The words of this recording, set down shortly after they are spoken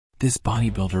This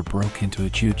bodybuilder broke into a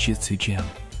Jiu Jitsu gym.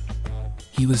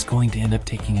 He was going to end up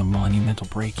taking a monumental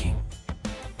breaking.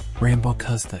 Rambo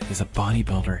Cuztha is a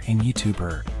bodybuilder and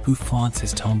YouTuber who flaunts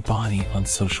his toned body on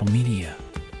social media.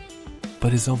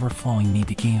 But his overflowing need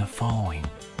to gain a following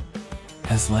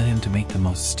has led him to make the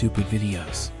most stupid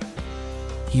videos.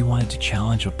 He wanted to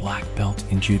challenge a black belt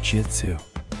in Jiu Jitsu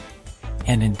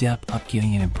and end up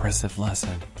getting an impressive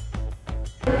lesson.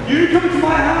 You come to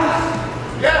my house?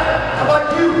 Yeah, how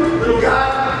about you, little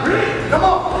guy? Really? Come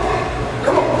on.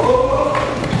 Come on.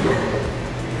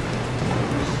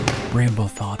 Rambo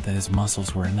thought that his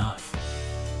muscles were enough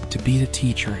to beat a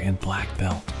teacher in black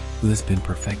belt who has been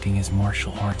perfecting his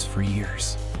martial arts for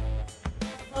years.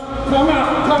 Come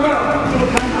out.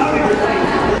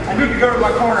 I need to go to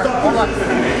my corner. Hold on.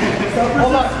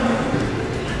 Hold on.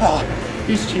 Oh,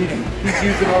 he's cheating. He's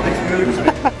using all these moves.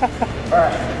 All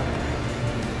right.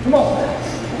 Come on.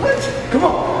 What? Come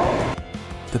on.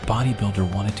 The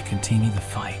bodybuilder wanted to continue the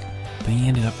fight, but he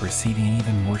ended up receiving an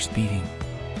even worse beating.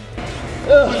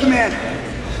 Who's the man?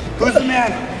 Who's the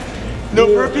man? No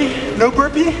burpee? No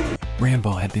burpee?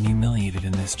 Rambo had been humiliated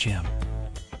in this gym,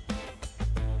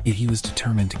 yet he was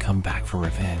determined to come back for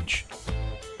revenge.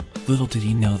 Little did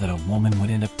he know that a woman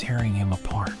would end up tearing him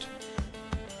apart.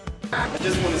 I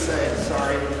just want to say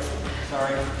sorry.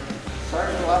 Sorry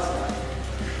for last time.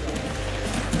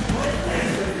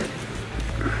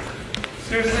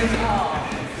 Seriously?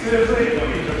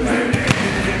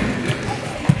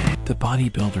 The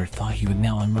bodybuilder thought he would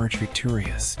now emerge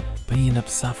victorious, but he ended up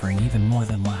suffering even more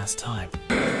than last time.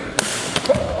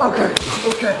 Okay.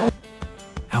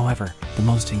 However, the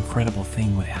most incredible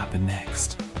thing would happen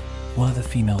next. One of the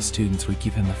female students would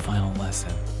give him the final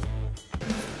lesson.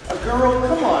 Girl,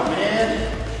 come on,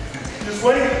 man. Just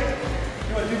wait.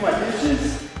 You want to do my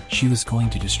dishes? She was going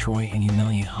to destroy and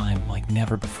humiliate him like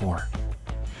never before.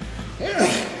 You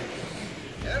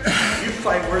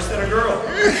fight worse than a girl.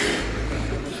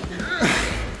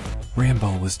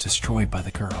 Rambo was destroyed by the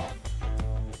girl.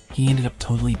 He ended up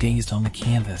totally dazed on the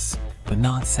canvas, but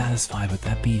not satisfied with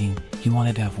that beating, he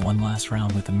wanted to have one last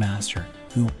round with the master,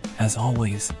 who, as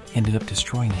always, ended up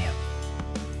destroying him.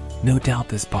 No doubt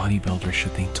this bodybuilder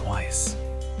should think twice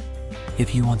if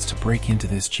he wants to break into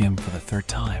this gym for the third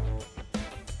time.